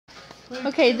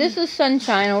Okay, this is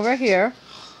Sunshine over here.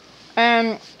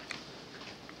 And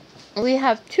we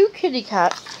have two kitty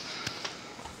cats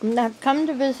that have come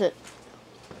to visit.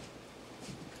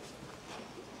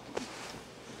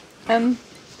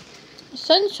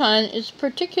 Sunshine is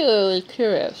particularly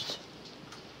curious.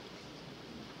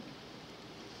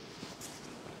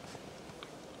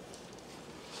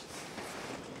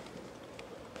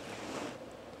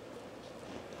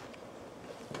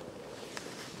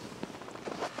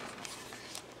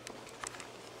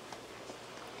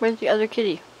 Where's the other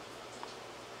kitty?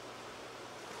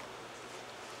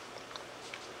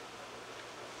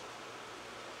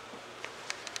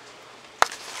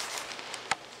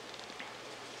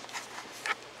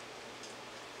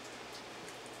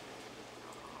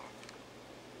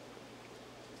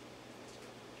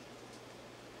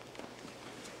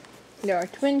 There are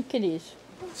twin kitties.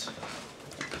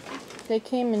 They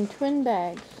came in twin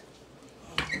bags.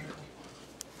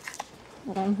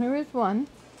 And here is one.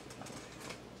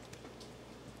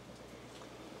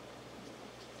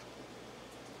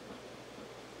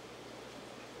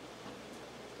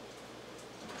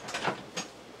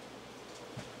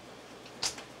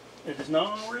 It is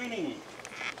now raining.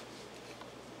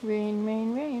 Rain,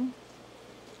 rain, rain.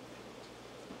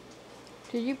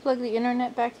 Did you plug the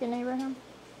internet back in, Abraham?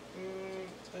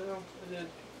 I know, I did.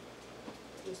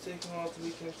 It's taking a while to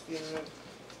reconnect to the internet.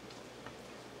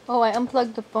 Oh, I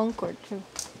unplugged the phone cord too.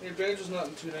 Your badge was not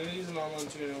in tune. I'm going to use an online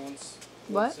tuner once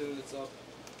What? the internet's up.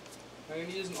 I'm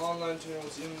going to use an online tuner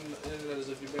once the internet is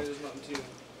up. Your badge is not in tune.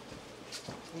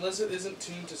 Unless it isn't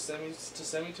tuned to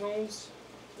semitones,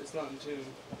 it's not in tune.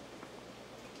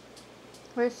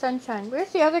 Where's Sunshine?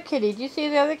 Where's the other kitty? Do you see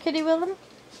the other kitty, Willem?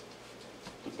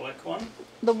 The black one?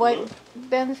 The white Blue?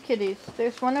 Ben's kitties.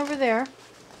 There's one over there.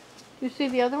 Do you see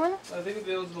the other one? I think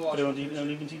the other one's in the I washing.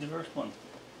 don't even see the first one.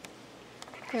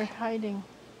 They're hiding.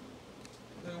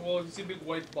 Well, you can see a big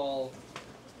white ball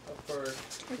of fur.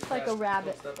 It's like a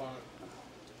rabbit. Don't step on it.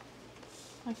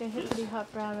 Like a hippity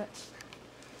hop rabbit.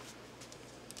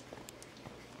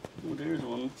 Oh, there's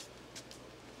one.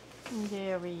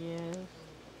 There he is.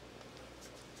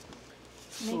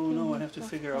 So now I have to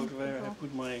figure out where I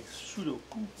put my pseudo.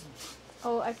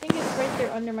 Oh, I think it's right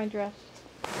there under my dress.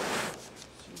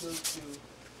 She goes to...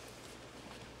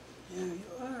 Yeah, you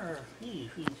are. Hey,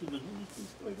 she's been doing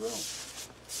quite well.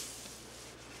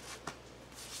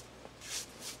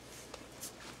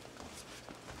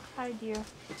 Hi, dear.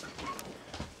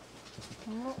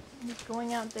 Oh, he's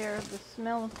going out there. The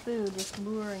smell of food is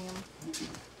luring him.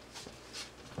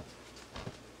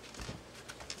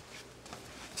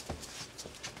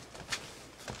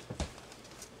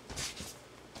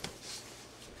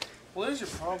 What is your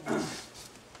problem?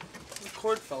 The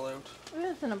cord fell out. It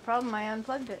isn't a problem. I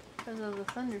unplugged it because of the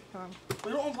thunderstorm.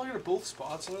 We don't unplug it at both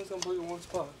spots. Only unplug it at one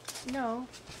spot. No.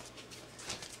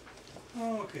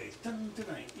 Okay, done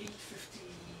tonight. 8:51,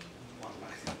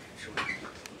 I think. Sure.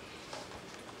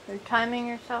 You're timing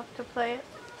yourself to play it?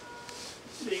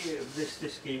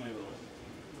 This game I will.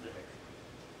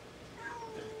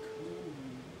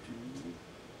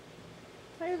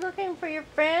 Are you looking for your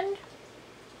friend?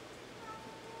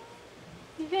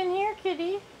 He's in here,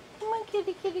 kitty. Come on,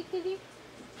 kitty, kitty, kitty.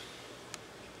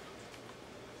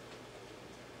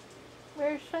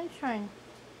 Where's Sunshine?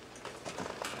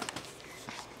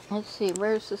 Let's see,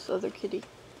 where's this other kitty?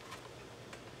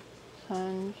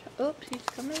 Oops, he's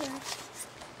coming there.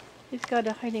 He's got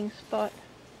a hiding spot.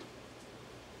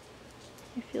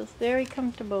 He feels very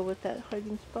comfortable with that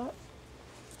hiding spot.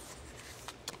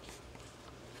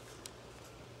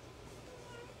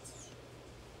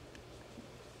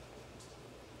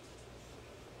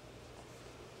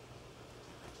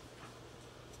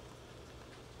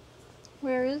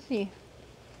 Where is he?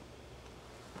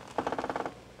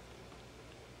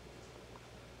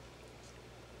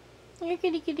 Here,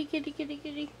 kitty, kitty, kitty, kitty,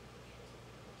 kitty.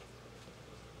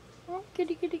 Oh,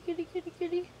 kitty, kitty, kitty, kitty,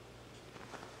 kitty.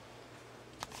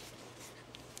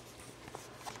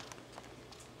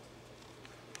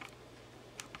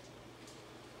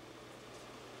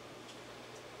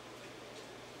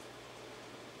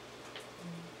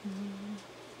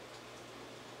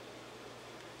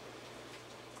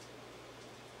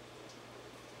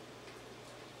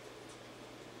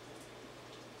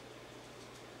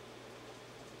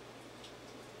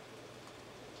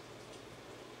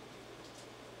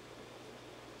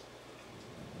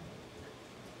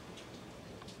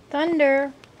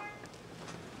 Thunder.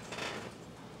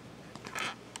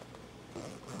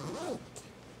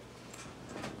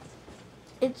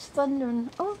 It's thundering.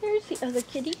 Oh, there's the other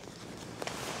kitty.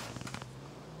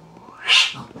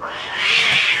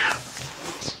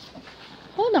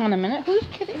 Hold on a minute. Whose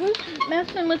kitty? Who's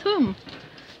messing with whom?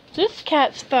 This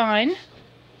cat's fine.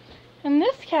 And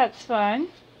this cat's fine.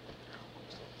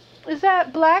 Is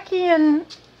that Blackie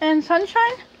and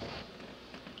Sunshine?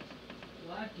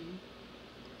 Blackie.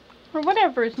 Or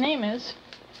whatever his name is.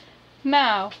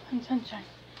 Maow and Sunshine.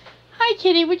 Hi,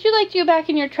 kitty. Would you like to go back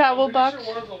in your travel box? I'm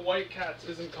pretty sure one of the white cats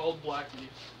isn't called Blackie.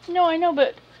 No, I know,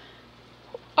 but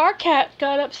our cat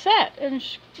got upset and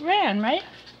ran, right?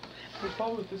 What's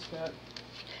wrong with this cat?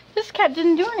 This cat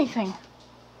didn't do anything.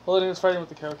 Well, then he was fighting with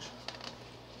the couch.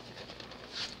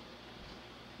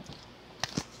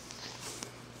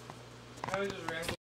 Kind of just ran